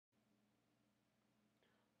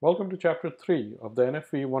Welcome to Chapter 3 of the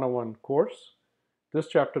NFV 101 course. This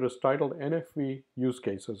chapter is titled NFV Use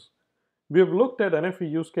Cases. We have looked at NFV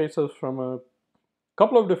use cases from a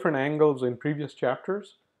couple of different angles in previous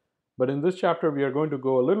chapters, but in this chapter we are going to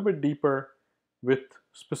go a little bit deeper with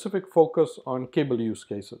specific focus on cable use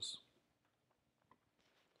cases.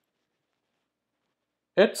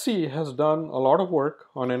 HC has done a lot of work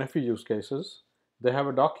on NFV use cases. They have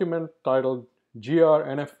a document titled GR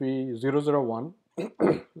NFV 001.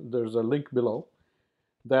 There's a link below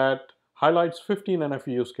that highlights 15 NFV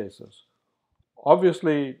use cases.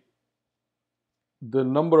 Obviously, the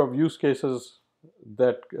number of use cases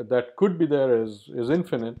that could be there is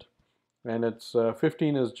infinite, and it's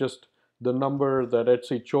 15 is just the number that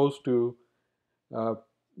HC chose to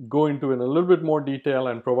go into in a little bit more detail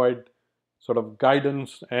and provide sort of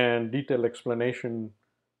guidance and detailed explanation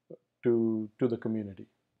to the community.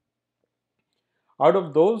 Out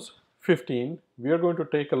of those 15, we are going to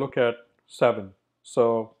take a look at 7.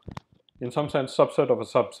 So, in some sense, subset of a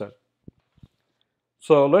subset.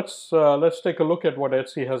 So let's take a look at what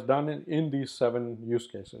HC has done in these 7 use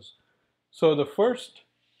cases. So the first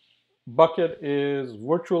bucket is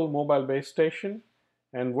virtual mobile base station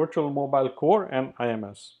and virtual mobile core and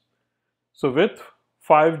IMS. So with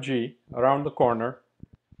 5G around the corner,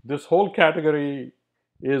 this whole category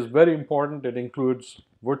is very important. It includes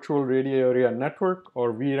virtual radio area network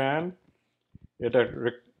or vRAN. It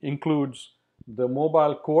includes the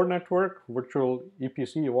mobile core network, virtual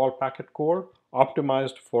EPC, Evolved Packet Core,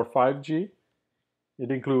 optimized for 5G. It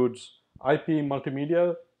includes IP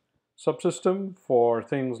multimedia subsystem for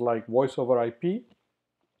things like voice over IP,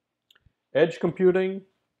 edge computing,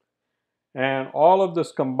 and all of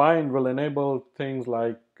this combined will enable things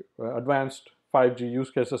like advanced 5G use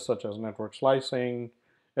cases such as network slicing,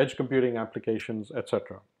 edge computing applications,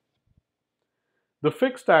 etc. The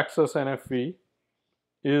fixed access NFV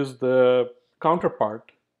is the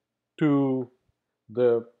counterpart to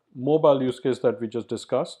the mobile use case that we just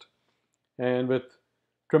discussed, and with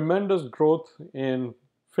tremendous growth in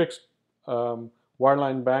fixed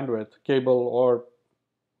wireline bandwidth, cable or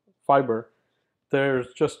fiber,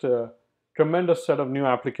 there's just a tremendous set of new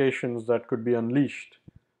applications that could be unleashed,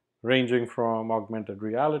 ranging from augmented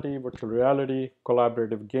reality, virtual reality,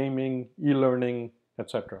 collaborative gaming, e-learning,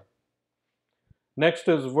 etc. Next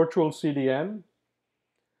is virtual CDN.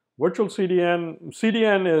 Virtual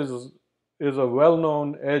CDN is a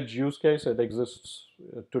well-known edge use case. It exists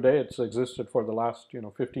today. It's existed for the last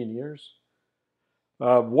 15 years.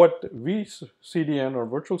 What vCDN or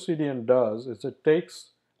virtual CDN does is it takes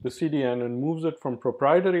the CDN and moves it from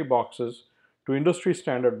proprietary boxes to industry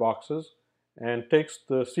standard boxes and takes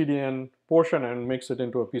the CDN portion and makes it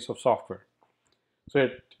into a piece of software. So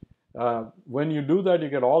when you do that, you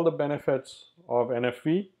get all the benefits of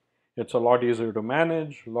NFV. It's a lot easier to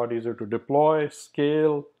manage, a lot easier to deploy,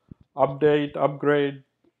 scale, update, upgrade,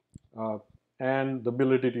 and the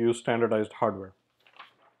ability to use standardized hardware.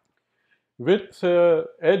 With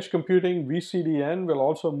edge computing, vCDN will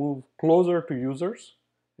also move closer to users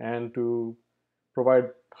and to provide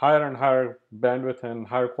higher and higher bandwidth and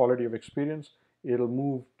higher quality of experience. It'll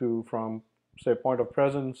move from say point of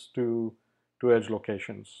presence to edge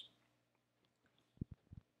locations.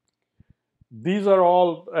 These are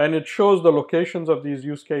all, and it shows the locations of these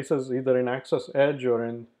use cases either in Access Edge or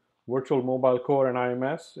in virtual mobile core and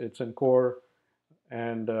IMS. It's in core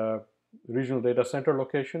and regional data center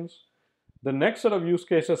locations. The next set of use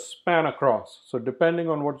cases span across. So depending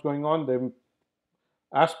on what's going on,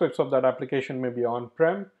 aspects of that application may be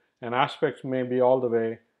on-prem and aspects may be all the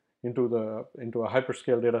way into a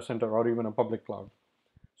hyperscale data center or even a public cloud.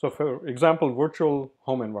 So for example, virtual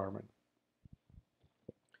home environment.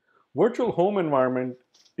 Virtual home environment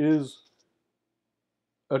is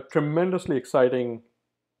a tremendously exciting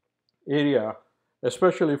area,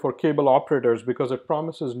 especially for cable operators, because it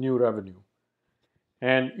promises new revenue.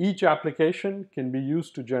 And each application can be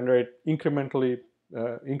used to generate incremental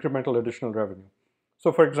additional revenue.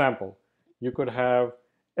 So for example, you could have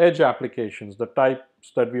edge applications, the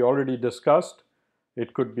types that we already discussed.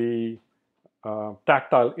 It could be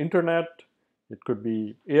tactile internet, it could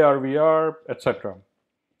be AR, VR, etc.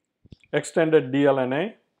 Extended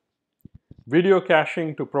DLNA, video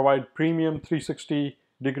caching to provide premium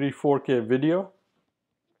 360-degree 4K video.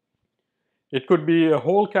 It could be a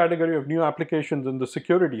whole category of new applications in the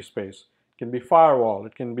security space. It can be firewall,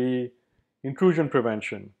 it can be intrusion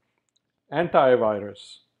prevention,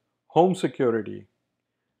 antivirus, home security,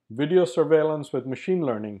 video surveillance with machine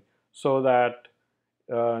learning, so that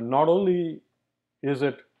not only is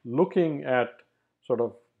it looking at sort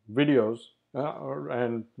of videos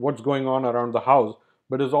and what's going on around the house,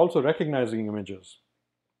 but is also recognizing images.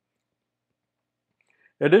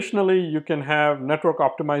 Additionally, you can have network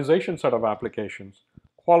optimization set of applications,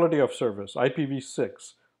 quality of service,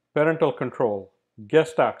 IPv6, parental control,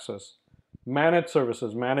 guest access, managed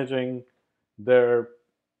services, managing their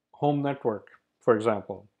home network, for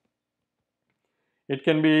example. It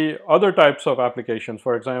can be other types of applications,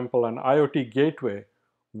 for example, an IoT gateway,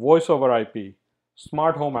 voice over IP,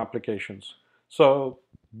 smart home applications. So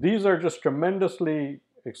these are just tremendously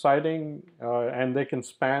exciting and they can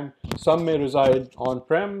span. Some may reside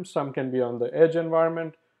on-prem, some can be on the edge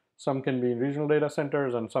environment, some can be in regional data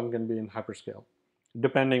centers, and some can be in hyperscale,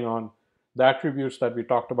 depending on the attributes that we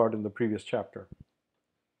talked about in the previous chapter.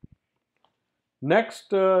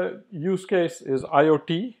 Next use case is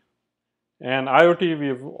IoT. And IoT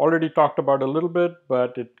we've already talked about a little bit,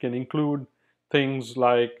 but it can include things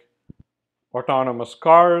like autonomous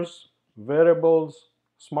cars, wearables,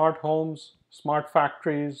 smart homes, smart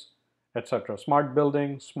factories, etc. Smart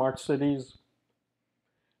buildings, smart cities.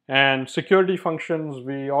 And security functions,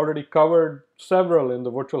 we already covered several in the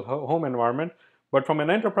virtual home environment, but from an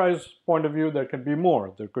enterprise point of view, there could be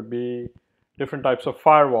more. There could be different types of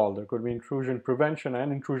firewall, there could be intrusion prevention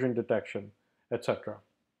and intrusion detection, etc.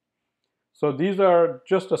 So these are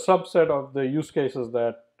just a subset of the use cases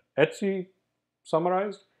that Etsy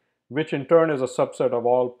summarized, which in turn is a subset of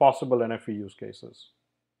all possible NFV use cases.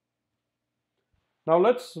 Now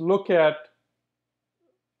let's look at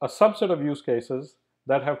a subset of use cases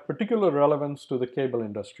that have particular relevance to the cable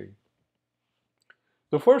industry.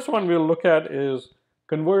 The first one we'll look at is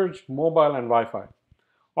converged mobile and Wi-Fi.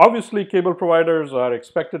 Obviously, cable providers are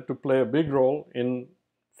expected to play a big role in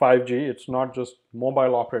 5G. It's not just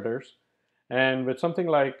mobile operators. And with something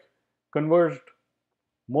like converged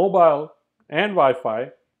mobile and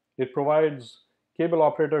Wi-Fi, it provides cable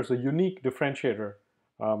operators a unique differentiator.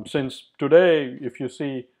 Since today, if you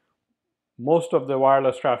see, most of the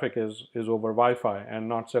wireless traffic is over Wi-Fi and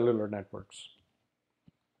not cellular networks.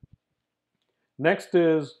 Next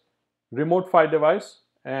is Remote PHY Device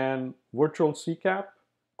and virtual CCAP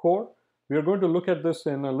core. We are going to look at this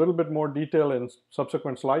in a little bit more detail in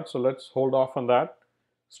subsequent slides, so let's hold off on that.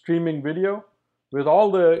 Streaming video. With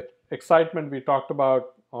all the excitement we talked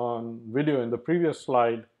about on video in the previous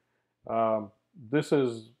slide, this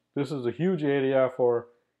is a huge area for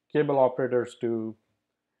cable operators to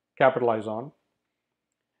capitalize on.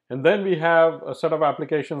 And then we have a set of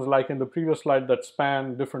applications like in the previous slide that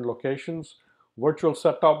span different locations, virtual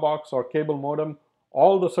set-top box or cable modem.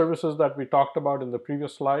 All the services that we talked about in the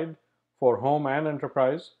previous slide for home and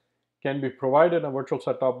enterprise can be provided in a virtual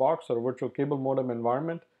set-top box or a virtual cable modem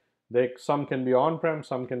environment. Some can be on-prem,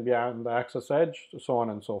 some can be on the access edge, so on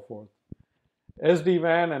and so forth.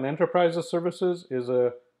 SD-WAN and enterprise services is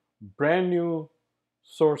a brand new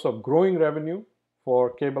source of growing revenue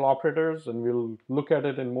for cable operators, and we'll look at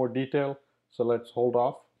it in more detail, so let's hold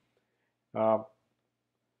off.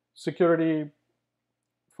 Security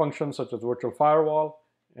functions such as virtual firewall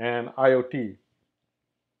and IoT.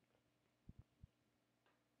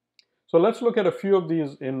 So let's look at a few of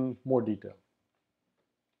these in more detail.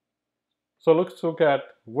 So let's look at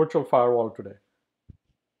virtual firewall today.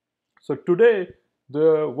 So today,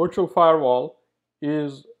 the virtual firewall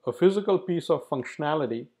is a physical piece of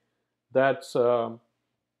functionality that's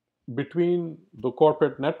between the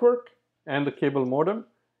corporate network and the cable modem,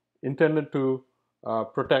 intended to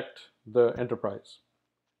protect the enterprise.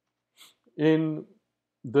 In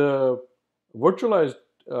the virtualized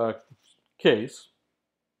case,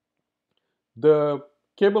 the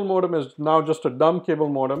cable modem is now just a dumb cable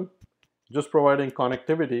modem, just providing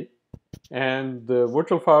connectivity, and the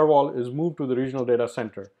virtual firewall is moved to the regional data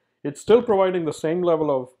center. It's still providing the same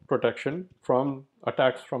level of protection from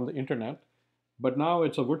attacks from the internet, but now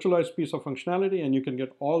it's a virtualized piece of functionality and you can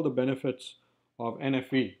get all the benefits of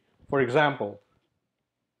NFV. For example,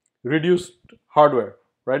 reduced hardware,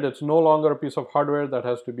 right? It's no longer a piece of hardware that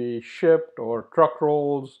has to be shipped or truck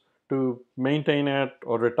rolls to maintain it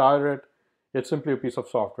or retire it. It's simply a piece of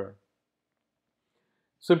software.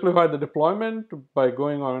 Simplify the deployment by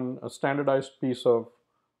going on a standardized piece of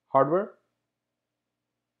hardware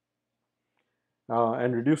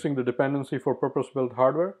and reducing the dependency for purpose-built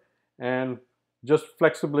hardware, and just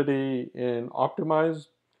flexibility in optimizing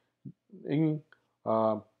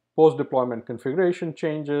post-deployment configuration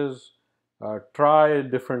changes, try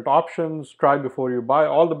different options, try before you buy.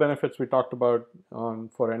 All the benefits we talked about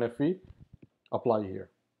for NFV apply here.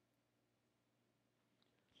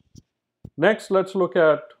 Next, let's look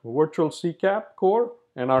at virtual CCAP core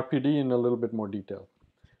and RPD in a little bit more detail.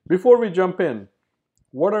 Before we jump in,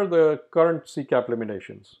 what are the current CCAP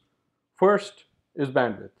limitations? First is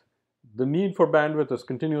bandwidth. The need for bandwidth is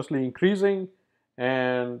continuously increasing,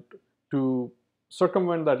 and to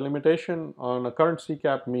circumvent that limitation on a current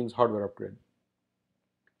CCAP means hardware upgrade.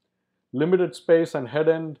 Limited space and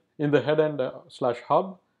head-end in the head-end slash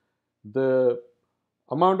hub, the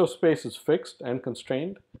amount of space is fixed and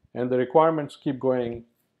constrained, and the requirements keep going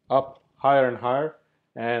up higher and higher,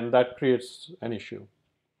 and that creates an issue.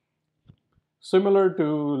 Similar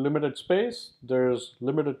to limited space, there's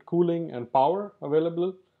limited cooling and power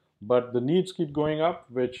available, but the needs keep going up,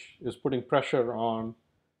 which is putting pressure on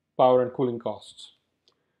power and cooling costs.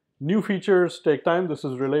 New features take time. This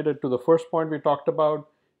is related to the first point we talked about.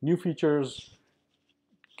 New features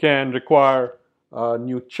can require a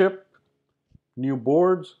new chip, new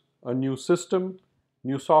boards, a new system,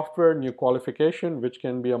 new software, new qualification, which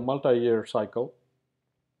can be a multi-year cycle.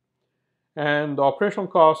 And the operational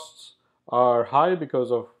costs are high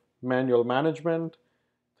because of manual management,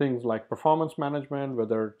 things like performance management,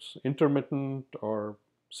 whether it's intermittent or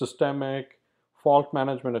systemic, fault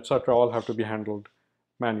management, etc., all have to be handled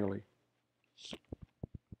manually.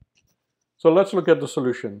 So let's look at the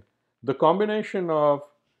solution. The combination of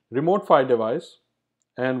Remote PHY Device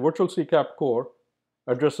and Virtual CCAP core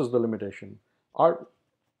addresses the limitation. Our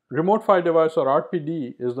Remote PHY Device, or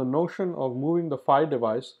RPD, is the notion of moving the PHY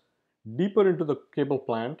device deeper into the cable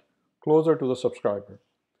plant, closer to the subscriber.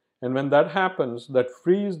 And when that happens, that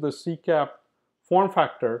frees the CCAP form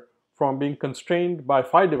factor from being constrained by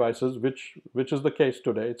PHY devices, which is the case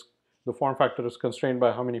today. The form factor is constrained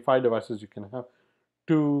by how many PHY devices you can have,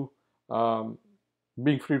 to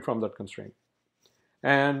being freed from that constraint.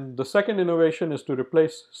 And the second innovation is to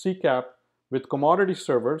replace CCAP with commodity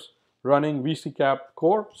servers running vCCAP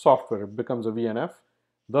core software. It becomes a VNF,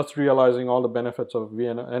 thus realizing all the benefits of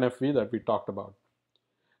NFV that we talked about.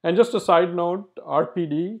 And just a side note,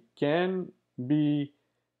 RPD can be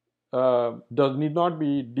need not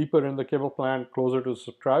be deeper in the cable plant, closer to the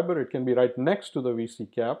subscriber. It can be right next to the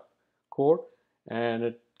vCCAP core, and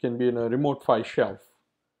it can be in a remote PHY shelf.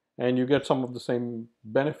 And you get some of the same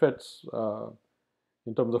benefits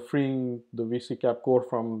in terms of freeing the vCCAP core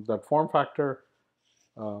from that form factor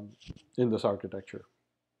in this architecture.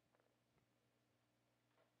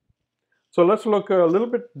 So let's look a little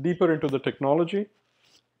bit deeper into the technology.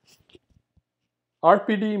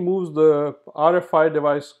 RPD moves the RF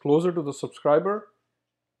device closer to the subscriber,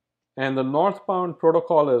 and the northbound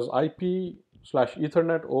protocol is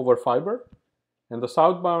IP/Ethernet over fiber, and the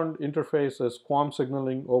southbound interface is QAM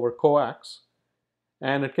signaling over coax,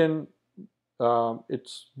 and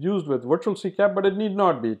it's used with virtual CCAP, but it need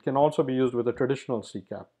not be. It can also be used with a traditional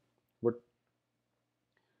CCAP.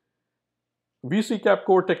 vCCAP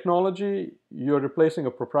core technology, you're replacing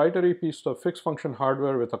a proprietary piece of fixed function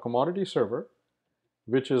hardware with a commodity server,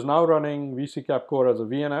 which is now running vCCAP core as a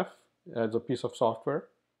VNF, as a piece of software.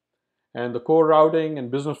 And the core routing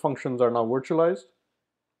and business functions are now virtualized.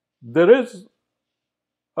 There is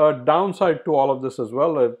a downside to all of this as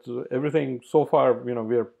well. Everything so far, we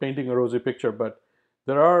are painting a rosy picture, but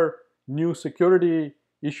there are new security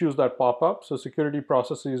issues that pop up. So security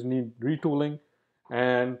processes need retooling,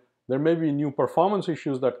 and there may be new performance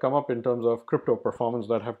issues that come up in terms of crypto performance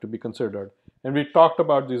that have to be considered. And we talked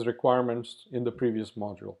about these requirements in the previous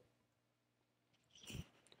module.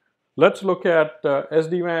 Let's look at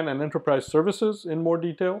SD-WAN and enterprise services in more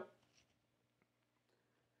detail.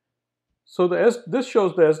 So this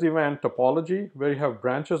shows the SD-WAN topology, where you have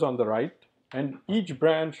branches on the right, and each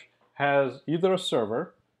branch has either a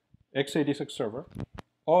server, x86 server,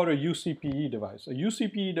 or a UCPE device. A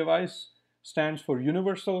UCPE device stands for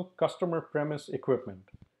Universal Customer Premise Equipment,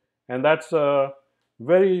 and that's a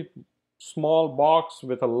very small box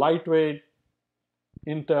with a lightweight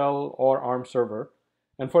Intel or ARM server,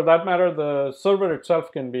 and for that matter, the server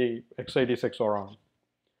itself can be x86 or ARM.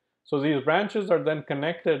 So these branches are then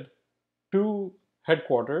connected to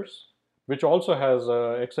headquarters, which also has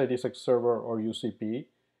a x86 server or UCPE,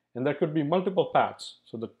 and there could be multiple paths.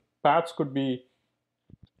 So the paths could be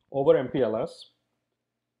over MPLS,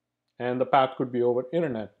 and the path could be over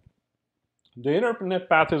internet. The internet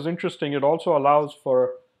path is interesting. It also allows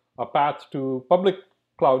for a path to public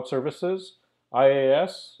cloud services,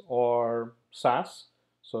 IaaS or SaaS.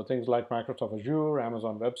 So things like Microsoft Azure,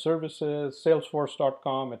 Amazon Web Services,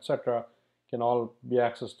 Salesforce.com, etc. can all be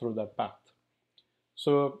accessed through that path.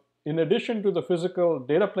 So in addition to the physical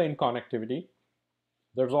data plane connectivity,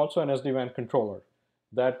 there's also an SD-WAN controller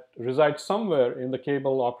that resides somewhere in the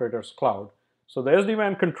cable operator's cloud. So the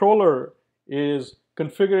SD-WAN controller is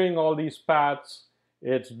configuring all these paths.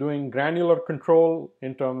 It's doing granular control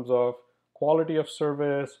in terms of quality of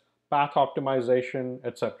service, path optimization,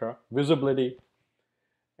 etc., visibility.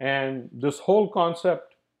 And this whole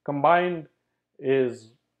concept combined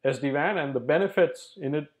is SD-WAN, and the benefits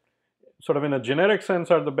in it, sort of in a generic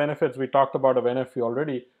sense are the benefits we talked about of NFV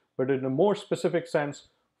already, but in a more specific sense,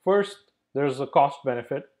 first, there's a cost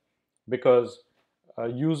benefit because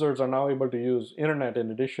users are now able to use internet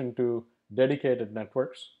in addition to dedicated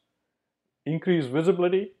networks. Increase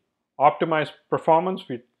visibility, optimize performance.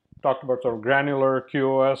 We talked about sort of granular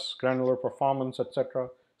QoS, granular performance, etc.,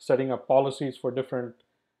 setting up policies for different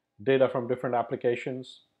data from different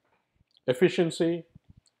applications. Efficiency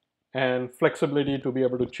and flexibility to be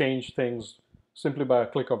able to change things simply by a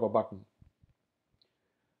click of a button.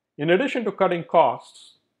 In addition to cutting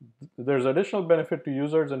costs, there's additional benefit to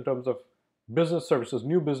users in terms of business services,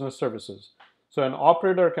 new business services. So an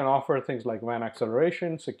operator can offer things like WAN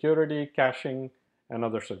acceleration, security, caching, and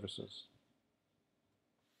other services.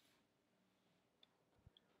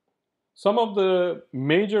 Some of the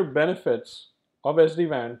major benefits of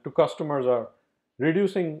SD-WAN to customers are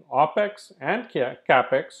reducing OpEx and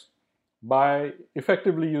CapEx by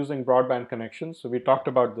effectively using broadband connections. So we talked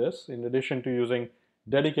about this. In addition to using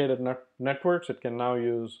dedicated networks, it can now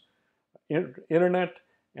use internet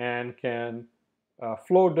and can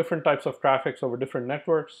flow different types of traffic over different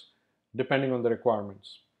networks depending on the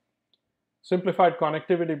requirements. Simplified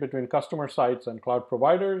connectivity between customer sites and cloud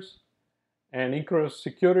providers, and increased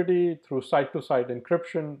security through site-to-site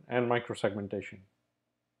encryption and microsegmentation.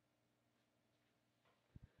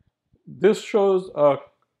 This shows a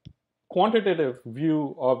quantitative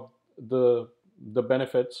view of the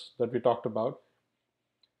benefits that we talked about.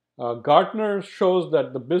 Gartner shows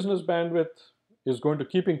that the business bandwidth is going to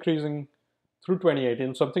keep increasing through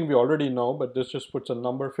 2018, something we already know, but this just puts a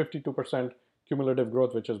number, 52% cumulative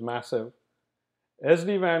growth, which is massive.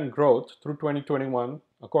 SD-WAN growth through 2021,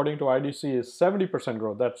 according to IDC, is 70%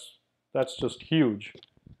 growth. That's just huge.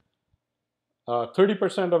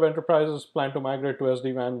 30% of enterprises plan to migrate to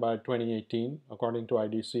SD-WAN by 2018, according to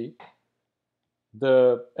IDC.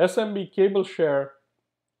 The SMB cable share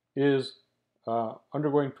is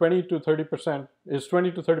undergoing 20 to 30%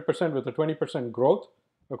 with a 20% growth,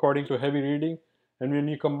 according to heavy reading. And when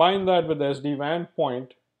you combine that with the SD-WAN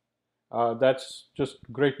point, that's just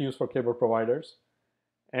great news for cable providers.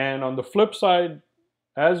 And on the flip side,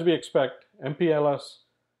 as we expect, MPLS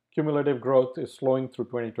cumulative growth is slowing through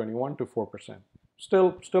 2021 to 4%.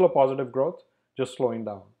 Still a positive growth, just slowing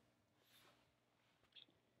down.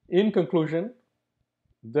 In conclusion,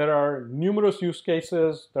 there are numerous use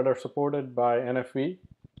cases that are supported by NFV.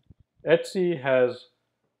 Etsy has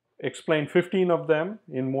explained 15 of them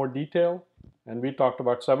in more detail, and we talked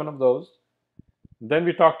about 7 of those. Then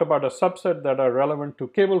we talked about a subset that are relevant to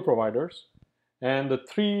cable providers, and the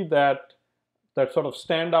 3 that sort of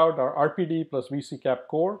stand out are RPD plus vCCAP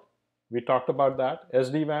core. We talked about that.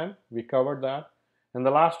 SD-WAN, we covered that. And the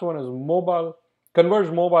last one is mobile,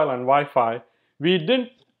 converged mobile and Wi-Fi. We didn't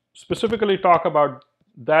specifically talk about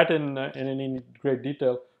that in any great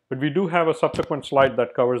detail, but we do have a subsequent slide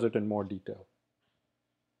that covers it in more detail.